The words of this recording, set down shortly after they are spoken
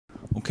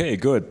Okay,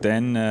 good.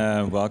 Then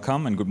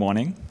welcome and good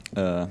morning,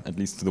 at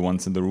least to the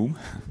ones in the room.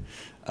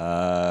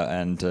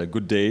 And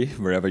good day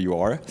wherever you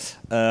are.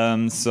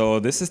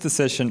 So this is the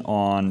session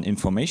on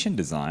information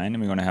design,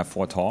 and we're going to have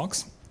 4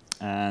 talks.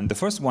 And the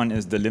first one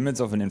is the limits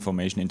of an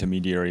information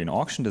intermediary in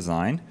auction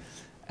design,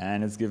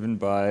 and it's given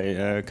by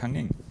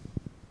Kangning.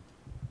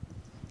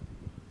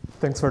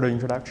 Thanks for the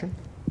introduction.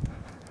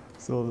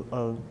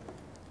 So,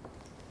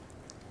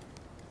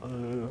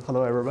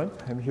 hello everyone.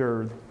 I'm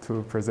here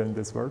to present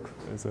this work.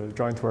 It's a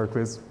joint work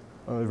with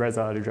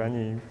Reza,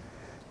 Alijani,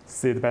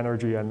 Sid,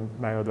 Banerjee, and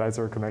my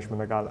advisor, Kamesh,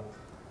 Munagala.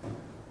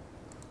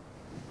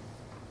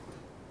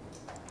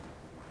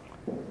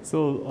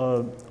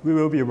 So we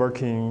will be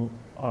working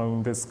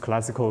on this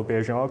classical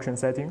Bayesian auction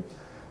setting,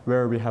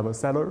 where we have a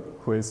seller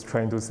who is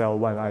trying to sell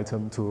one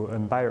item to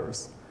n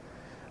buyers.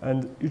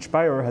 And each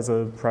buyer has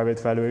a private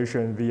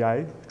valuation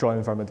VI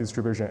drawn from a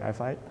distribution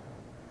FI.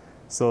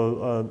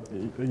 So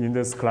in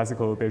this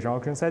classical Bayesian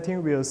auction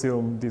setting, we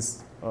assume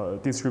these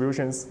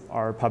distributions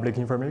are public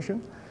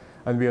information,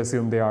 and we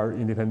assume they are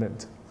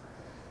independent.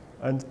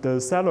 And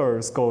the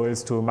seller's goal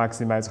is to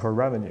maximize her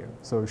revenue.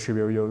 So she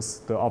will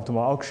use the optimal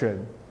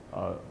auction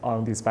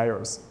on these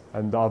buyers.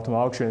 And the optimal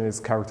auction is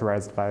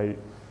characterized by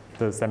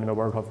the seminal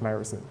work of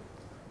Morrison.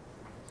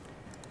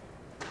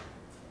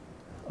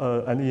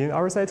 And in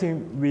our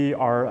setting, we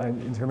are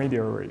an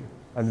intermediary,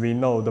 and we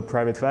know the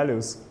private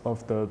values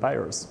of the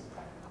buyers.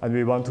 And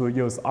we want to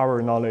use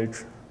our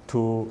knowledge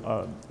to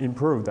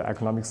improve the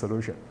economic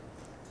solution.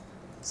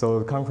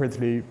 So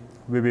concretely,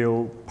 we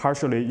will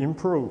partially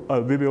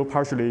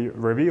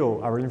reveal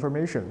our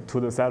information to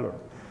the seller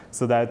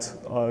so that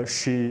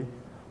she,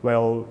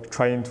 while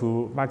trying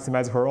to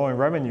maximize her own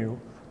revenue,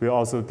 will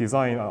also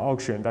design an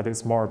auction that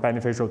is more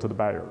beneficial to the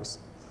buyers.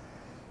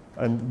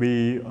 And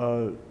we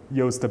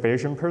use the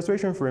Bayesian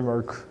persuasion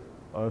framework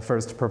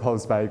first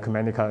proposed by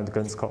Komenica and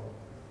Gunsko.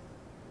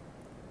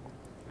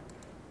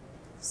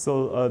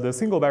 So the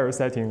single buyer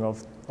setting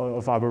of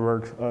our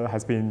work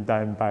has been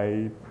done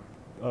by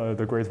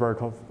the great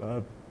work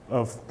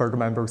of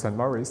Bergman, Brooks, and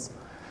Morris.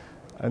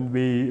 And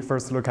we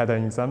first look at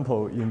an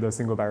example in the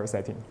single buyer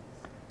setting.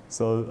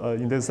 So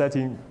in this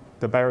setting,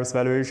 the buyer's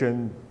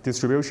valuation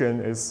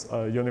distribution is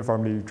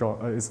uniformly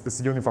drawn,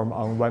 is uniform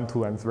on 1,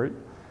 2, and 3.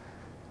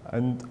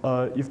 And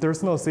if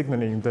there's no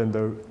signaling, then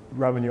the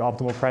revenue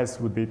optimal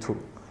price would be 2.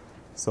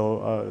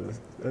 So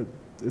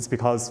it's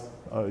because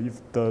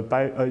if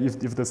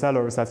the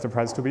seller sets the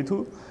price to be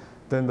 2,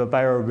 then the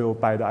buyer will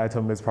buy the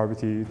item with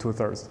probability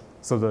 2/3.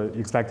 So the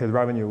expected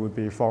revenue would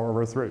be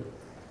 4/3,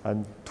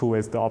 and 2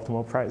 is the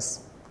optimal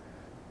price.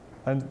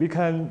 And we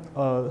can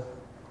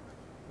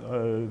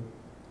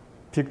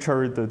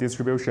picture the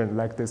distribution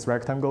like this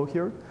rectangle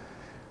here,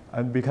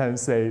 and we can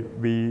say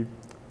we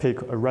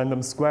pick a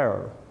random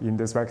square in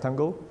this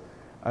rectangle,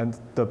 and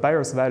the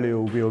buyer's value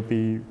will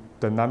be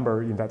the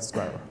number in that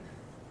square.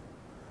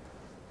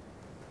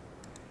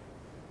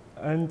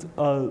 And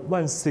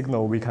one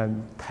signal we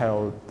can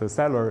tell the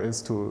seller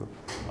is to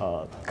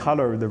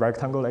color the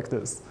rectangle like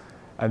this,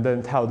 and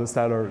then tell the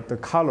seller the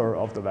color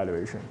of the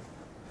valuation.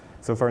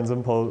 So for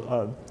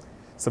example,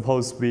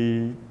 suppose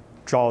we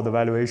draw the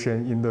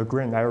valuation in the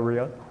green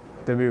area,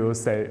 then we will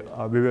say,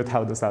 we will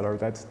tell the seller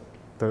that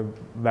the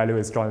value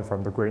is drawn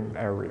from the green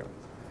area.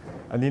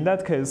 And in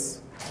that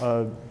case,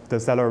 the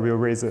seller will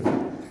reason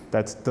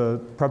that the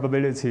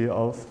probability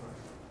of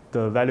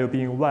the value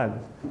being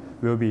 1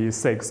 will be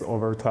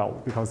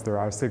 6/12, because there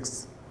are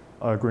 6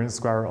 green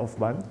squares of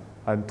 1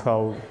 and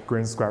 12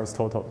 green squares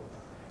total.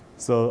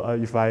 So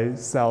if I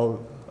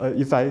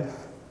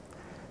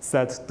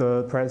set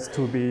the price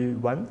to be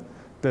 1,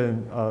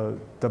 then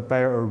the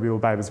buyer will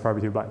buy with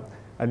probability 1.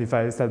 And if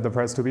I set the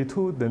price to be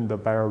 2, then the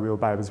buyer will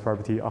buy with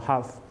probability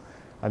 1/2.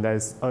 And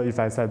if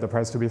I set the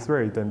price to be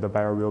 3, then the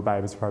buyer will buy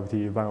with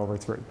probability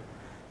 1/3.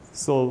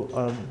 So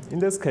in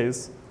this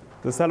case,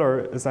 the seller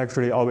is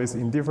actually always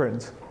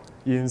indifferent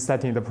in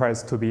setting the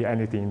price to be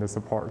anything in the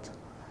support.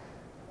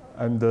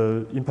 And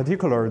in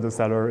particular, the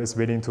seller is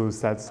willing to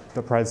set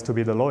the price to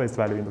be the lowest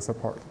value in the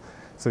support.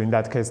 So in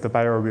that case, the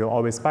buyer will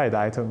always buy the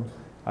item,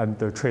 and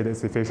the trade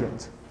is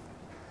efficient.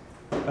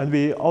 And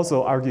we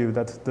also argue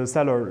that the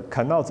seller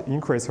cannot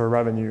increase her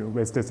revenue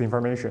with this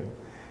information.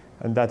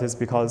 And that is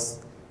because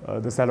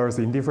the seller is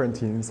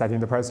indifferent in setting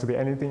the price to be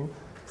anything.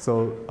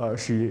 So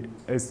she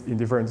is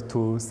indifferent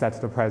to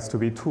set the price to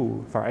be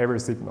 2 for every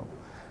signal.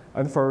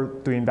 And for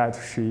doing that,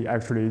 she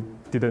actually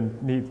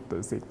didn't need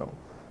the signal.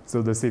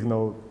 So the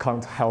signal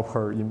can't help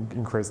her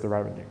increase the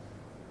revenue.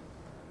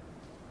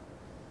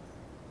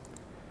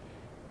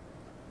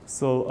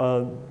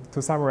 So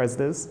to summarize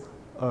this,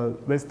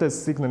 with this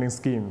signaling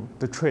scheme,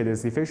 the trade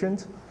is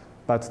efficient,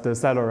 but the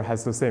seller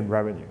has the same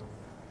revenue.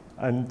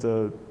 And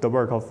the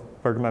work of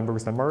Bergman,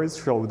 Brooks, and Morris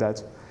showed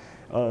that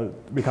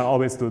we can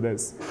always do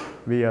this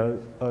via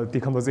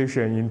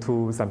decomposition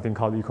into something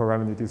called equal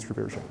revenue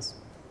distributions.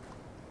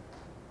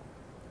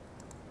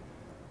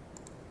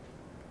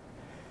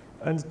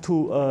 And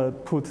to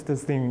put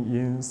this thing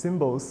in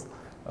symbols,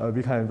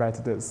 we can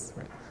write this.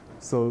 Right?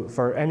 So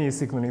for any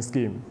signaling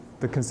scheme,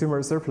 the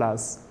consumer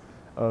surplus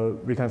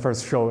we can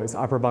first show it's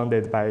upper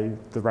bounded by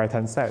the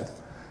right-hand side.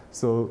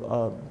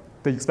 So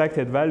the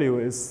expected value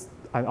is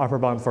an upper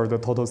bound for the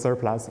total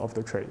surplus of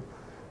the trade.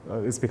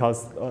 It's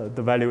because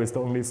the value is the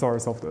only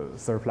source of the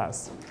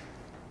surplus.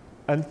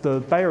 And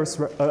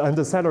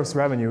the seller's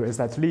revenue is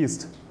at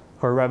least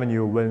her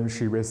revenue when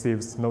she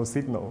receives no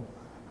signal.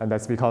 And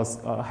that's because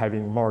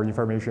having more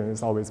information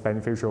is always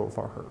beneficial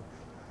for her.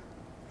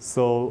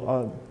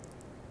 So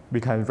we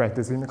can write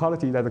this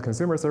inequality that the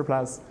consumer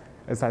surplus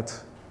is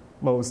at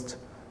most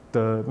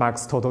the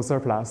max total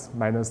surplus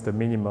minus the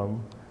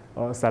minimum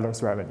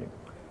seller's revenue.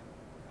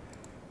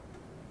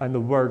 And the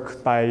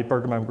work by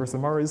Bergman, Gross,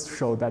 and Morris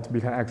showed that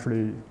we can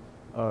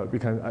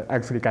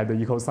actually get the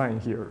equal sign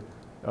here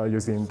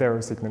using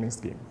their signaling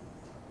scheme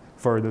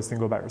for the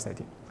single buyer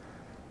setting.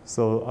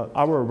 So in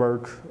our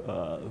work,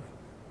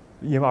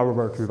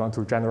 we want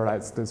to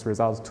generalize this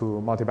result to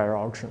multi-buyer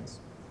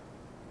auctions.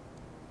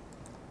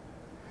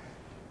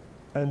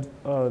 And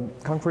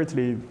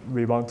concretely,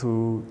 we want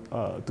to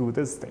do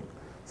this thing.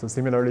 So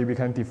similarly, we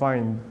can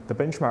define the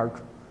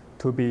benchmark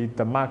to be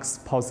the max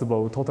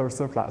possible total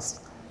surplus.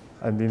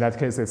 And in that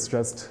case, it's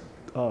just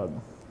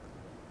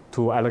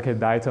to allocate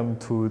the item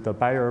to the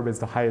buyer with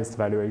the highest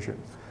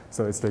valuation.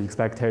 So it's the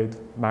expected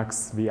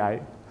max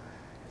VI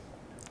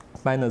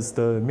minus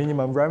the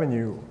minimum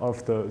revenue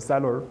of the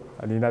seller.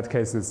 And in that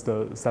case, it's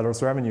the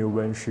seller's revenue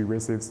when she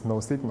receives no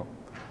signal.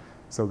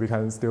 So we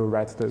can still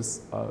write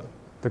this.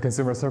 The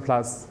consumer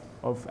surplus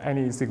of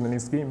any signaling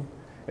scheme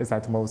is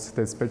at most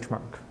this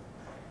benchmark.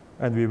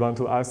 And we want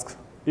to ask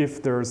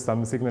if there's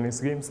some signaling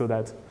scheme so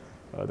that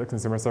the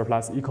consumer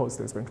surplus equals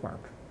this benchmark.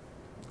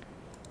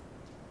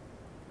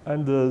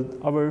 And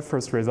our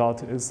first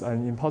result is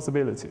an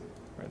impossibility.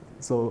 Right?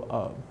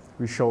 So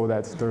we show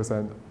that there's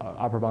an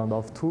upper bound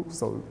of 2.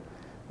 So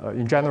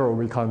in general,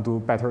 we can't do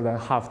better than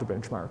half the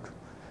benchmark,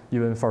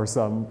 even for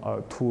some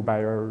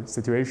two-buyer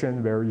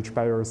situation where each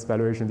buyer's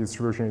valuation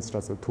distribution is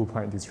just a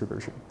 2-point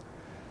distribution.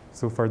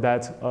 So for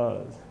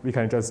that, we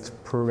can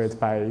just prove it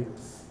by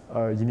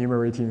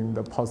enumerating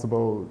the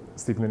possible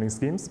signaling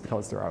schemes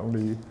because there are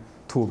only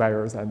 2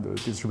 buyers and the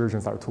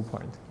distributions are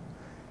 2-point.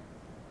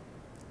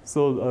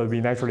 So we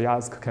naturally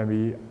ask, can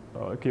we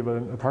give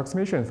an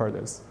approximation for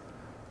this?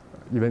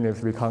 Even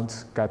if we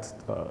can't get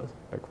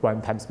like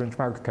 1 times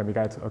benchmark, can we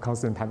get a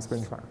constant times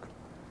benchmark?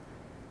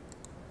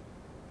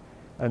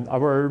 And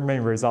our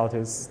main result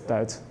is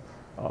that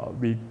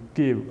we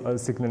give a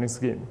signaling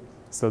scheme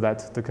so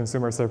that the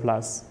consumer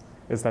surplus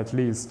is at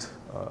least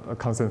a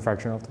constant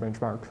fraction of the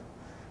benchmark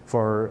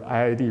for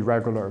IID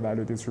regular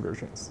value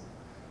distributions.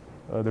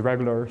 The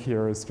regular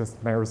here is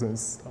just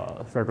Meyerson's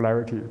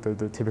regularity,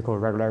 the typical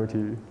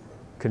regularity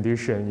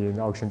condition in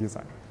auction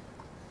design.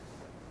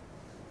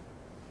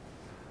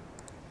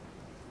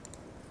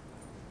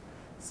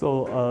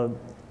 So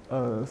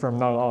from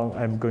now on,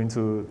 I'm going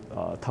to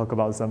talk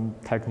about some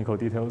technical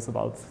details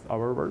about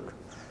our work.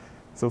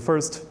 So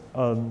first,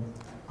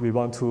 we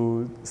want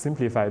to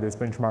simplify this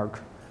benchmark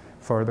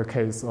for the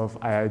case of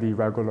IID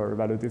regular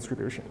value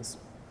distributions.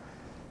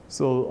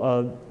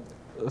 So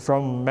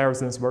from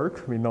Meyerson's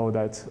work, we know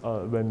that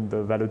when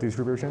the value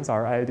distributions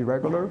are IID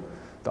regular,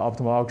 the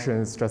optimal auction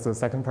is just a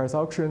second price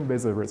auction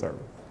with a reserve.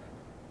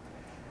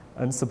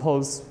 And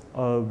suppose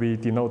we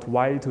denote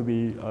Y to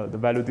be the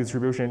value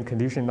distribution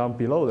condition down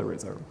below the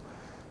reserve,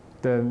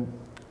 then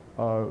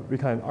we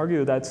can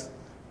argue that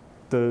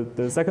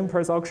the second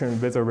price auction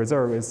with a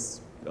reserve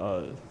is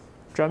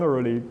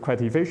generally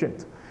quite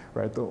efficient.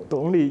 Right? The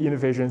only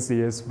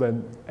inefficiency is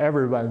when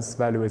everyone's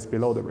value is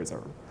below the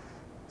reserve.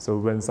 So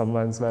when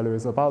someone's value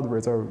is above the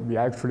reserve, we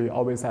actually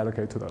always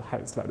allocate to the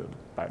highest valued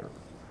buyer.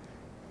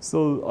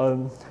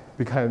 So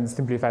we can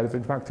simplify the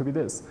benchmark to be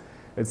this.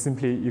 It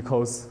simply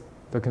equals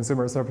the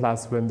consumer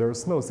surplus when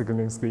there's no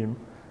signaling scheme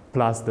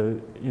plus the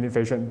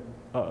inefficient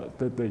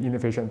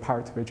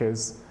part, which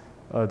is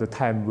the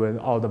time when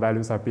all the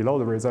values are below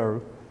the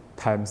reserve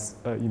times,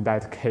 in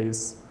that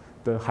case,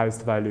 the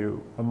highest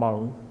value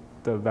among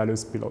the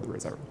values below the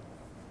reserve.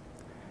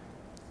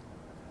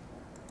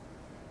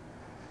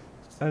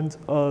 And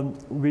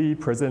we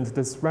present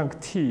this rank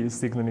T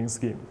signaling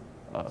scheme.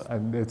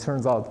 And it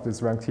turns out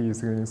this rank T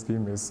signaling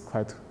scheme is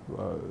quite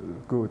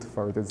good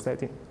for this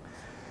setting.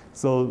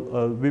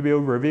 So we will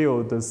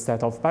reveal the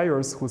set of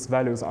buyers whose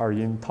values are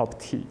in top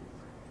T.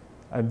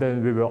 And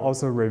then we will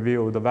also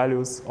reveal the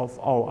values of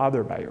all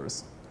other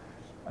buyers.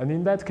 And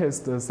in that case,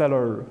 the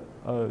seller,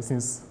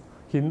 since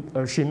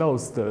she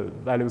knows the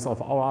values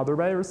of all other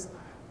buyers,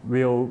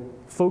 will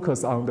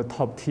focus on the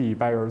top T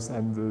buyers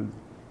and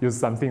use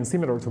something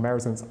similar to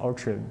Meyerson's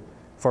auction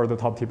for the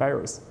top T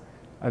buyers.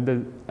 And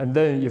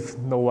then if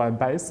no one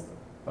buys,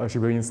 she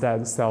will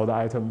instead sell the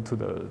item to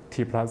the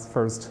T plus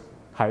first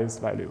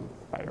highest value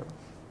buyer.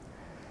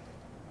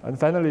 And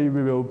finally,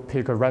 we will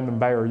pick a random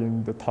buyer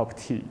in the top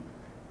T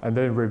and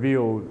then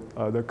reveal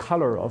the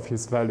color of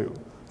his value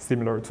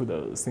similar to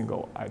the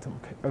single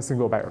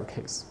buyer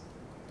case.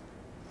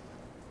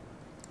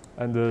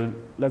 And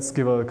let's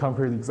give a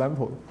concrete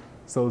example.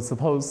 So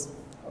suppose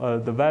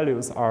the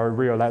values are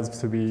realized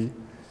to be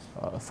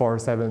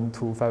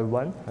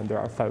 47251, and there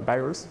are 5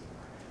 buyers.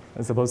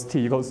 And suppose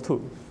t equals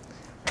 2.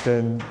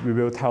 Then we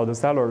will tell the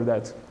seller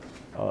that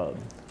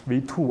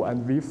V2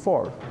 and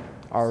V4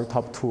 are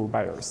top 2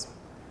 buyers.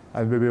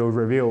 And we will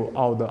reveal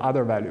all the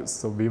other values.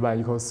 So V1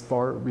 equals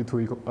 4,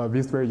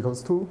 V3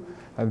 equals 2,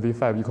 and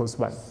V5 equals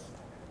 1.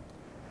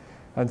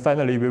 And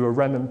finally, we will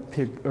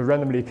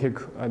randomly pick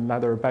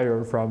another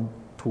buyer from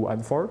 2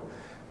 and 4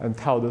 and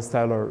tell the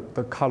seller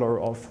the color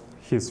of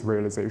his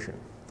realization.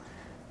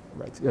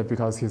 Right? Yeah,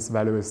 because his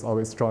value is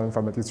always drawn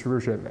from a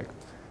distribution like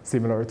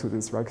similar to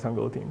this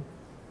rectangle thing.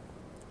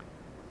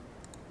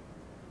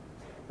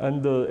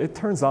 And it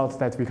turns out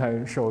that we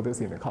can show this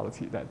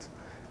inequality, that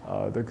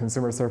the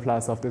consumer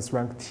surplus of this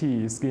rank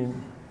T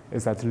scheme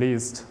is at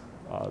least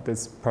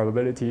this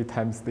probability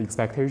times the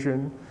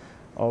expectation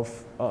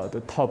of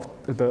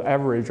the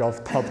average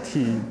of top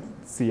T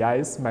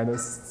CIs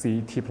minus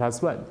CT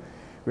plus 1,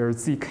 where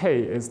CK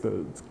is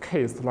the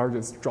kth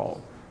largest draw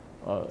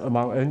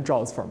among n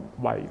draws from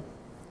Y.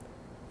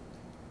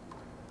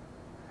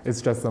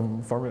 It's just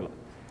some formula.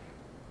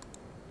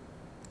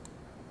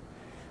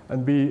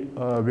 And we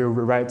will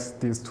rewrite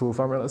these two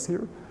formulas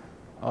here.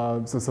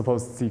 So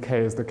suppose CK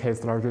is the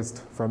kth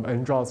largest from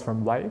n draws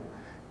from Y,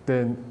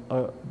 then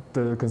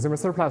the consumer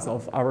surplus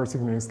of our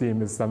signaling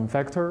scheme is some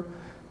factor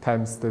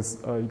times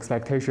this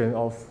expectation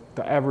of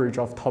the average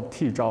of top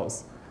T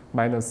draws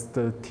minus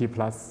the T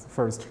plus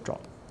first draw.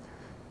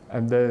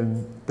 And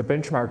then the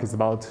benchmark is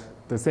about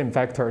the same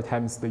factor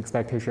times the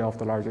expectation of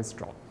the largest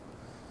draw.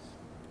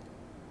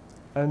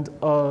 And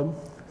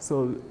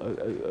so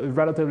a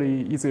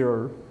relatively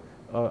easier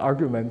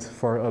argument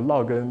for a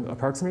log n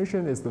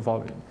approximation is the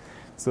following.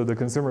 So the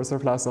consumer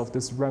surplus of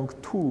this rank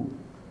 2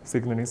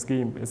 signaling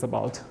scheme is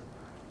about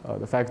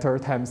the factor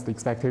times the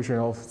expectation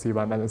of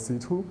C1 minus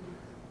C2.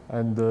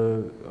 And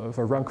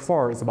for rank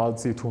 4, it's about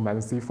C2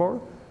 minus C4.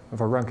 And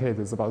for rank 8,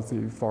 it's about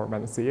C4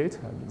 minus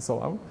C8, and so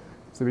on.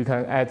 So we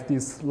can add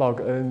these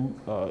log n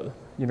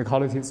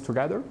inequalities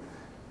together,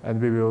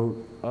 and we will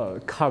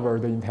cover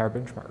the entire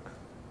benchmark.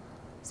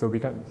 So we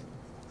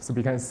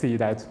can see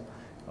that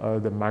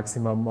the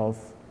maximum of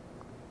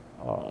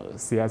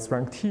CS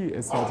rank T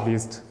is at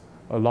least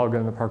a log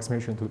n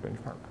approximation to the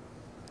benchmark.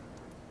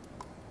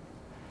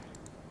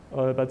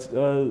 But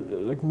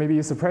like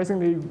maybe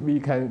surprisingly, we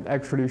can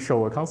actually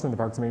show a constant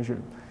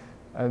approximation.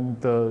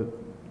 And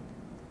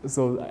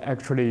so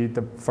actually,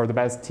 for the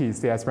best T,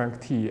 CS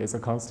rank T is a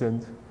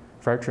constant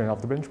fraction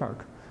of the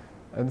benchmark.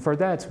 And for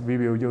that, we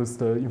will use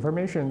the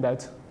information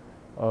that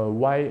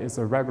Y is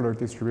a regular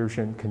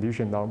distribution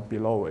conditioned on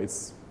below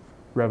its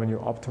revenue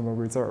optimal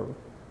reserve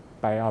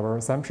by our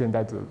assumption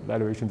that the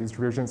valuation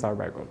distributions are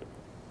regular.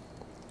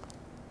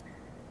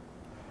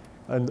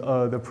 And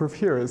the proof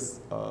here is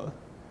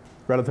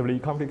relatively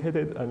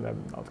complicated, and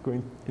I'm not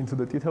going into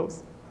the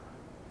details.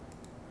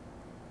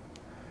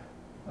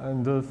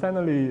 And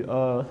finally,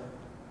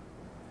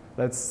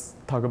 let's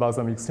talk about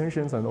some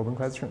extensions and open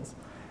questions.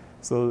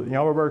 So in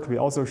our work, we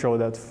also show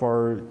that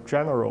for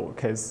general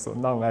case, so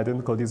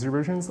non-identical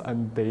distributions,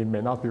 and they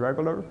may not be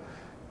regular,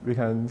 we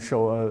can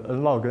show a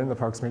log n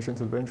approximation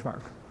to the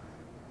benchmark.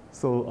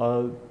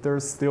 So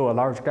there's still a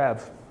large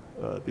gap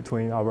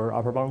between our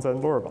upper bounds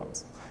and lower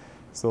bounds.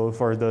 So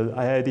for the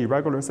IID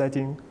regular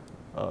setting,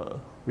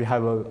 we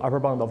have an upper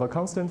bound of a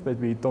constant, but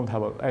we don't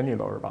have any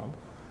lower bound.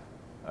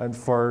 And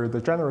for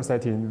the general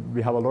setting,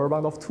 we have a lower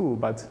bound of 2,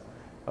 but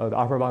the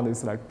upper bound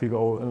is like big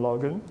O and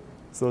log n.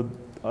 So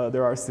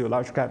there are still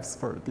large gaps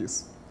for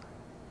this.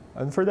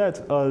 And for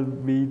that,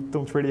 we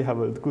don't really have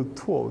a good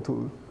tool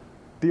to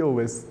deal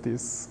with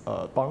these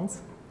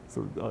bounds.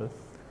 So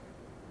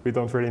we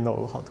don't really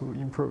know how to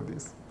improve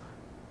this.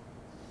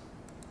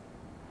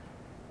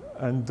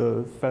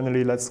 And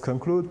finally, let's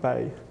conclude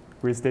by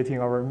restating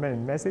our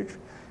main message,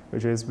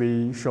 which is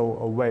we show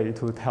a way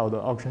to tell the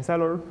auction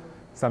seller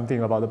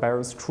something about the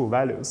buyer's true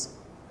values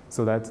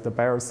so that the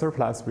buyer's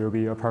surplus will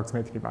be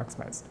approximately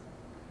maximized.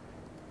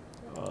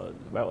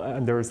 Well,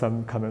 and there are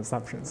some common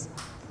assumptions.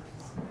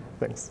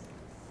 Thanks.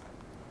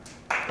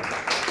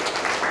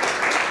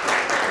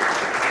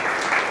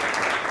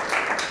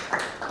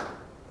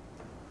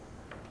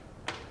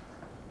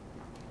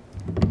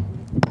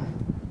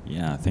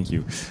 Yeah, thank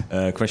you.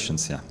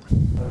 Questions, yeah.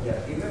 Yeah,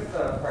 even if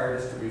the prior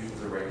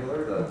distributions are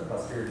regular, the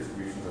posterior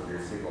distributions of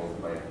your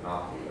signals might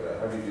not be.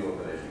 How do you deal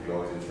with that issue? Do you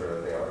always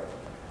ensure that they are?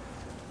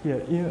 Yeah,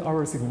 in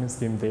our signaling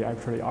scheme, they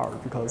actually are,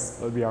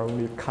 because we are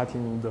only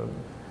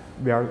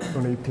we are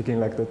only picking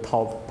like the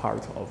top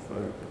part of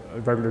a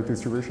regular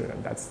distribution,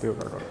 and that's still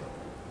regular.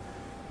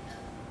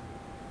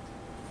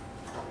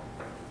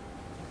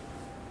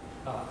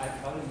 I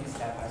probably missed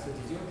that part. So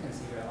did you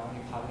consider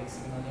only public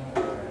signaling,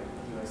 or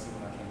your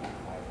signal can be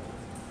private?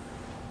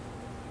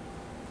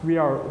 We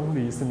are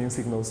only sending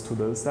signals to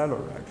the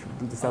seller,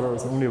 actually. The seller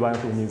is the only one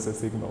who needs a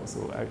signal,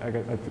 so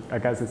I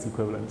guess it's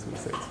equivalent to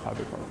say it's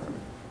public or private.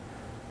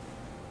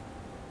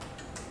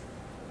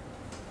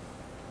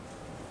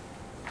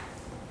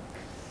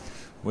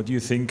 What do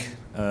you think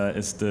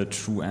is the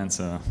true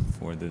answer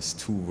for this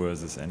 2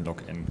 versus n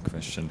log n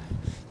question?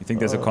 You think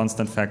there's a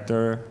constant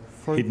factor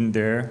hidden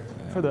there?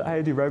 For the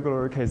ID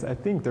regular case, I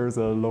think there's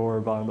a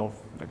lower bound of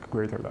like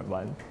greater than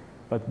 1,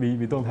 but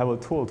we don't have a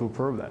tool to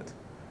prove that.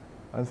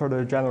 And for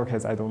the general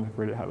case, I don't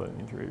really have an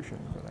intuition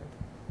for that.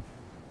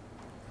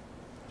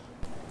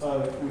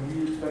 Would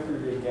you expect there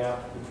to be a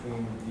gap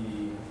between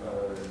the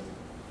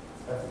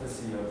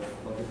efficacy of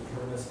like a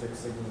deterministic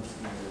signaling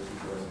scheme versus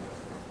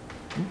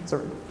randomized?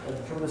 Sorry? A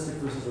deterministic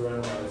versus a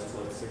randomized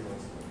like signaling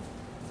scheme?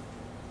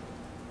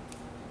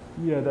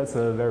 Yeah, that's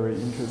a very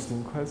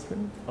interesting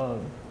question.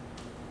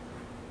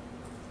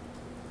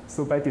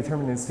 So by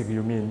deterministic,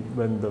 you mean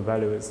when the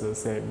value is the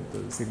same,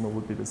 the signal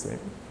would be the same?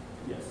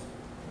 Yes.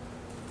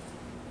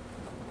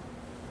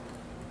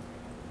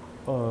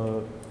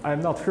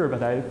 I'm not sure,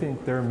 but I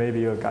think there may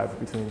be a gap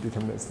between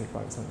deterministic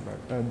ones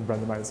and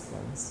randomized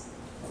ones.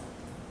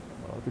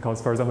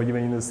 Because, for example,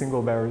 even in a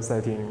single barrier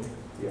setting,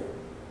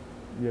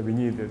 yeah, we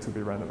need it to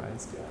be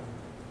randomized. Yeah.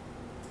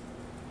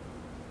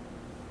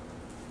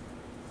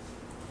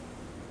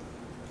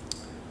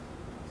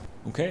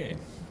 Okay,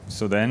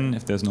 so then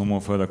if there's no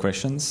more further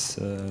questions,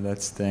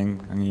 let's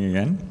thank Kangning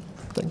again.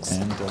 Thanks.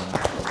 And,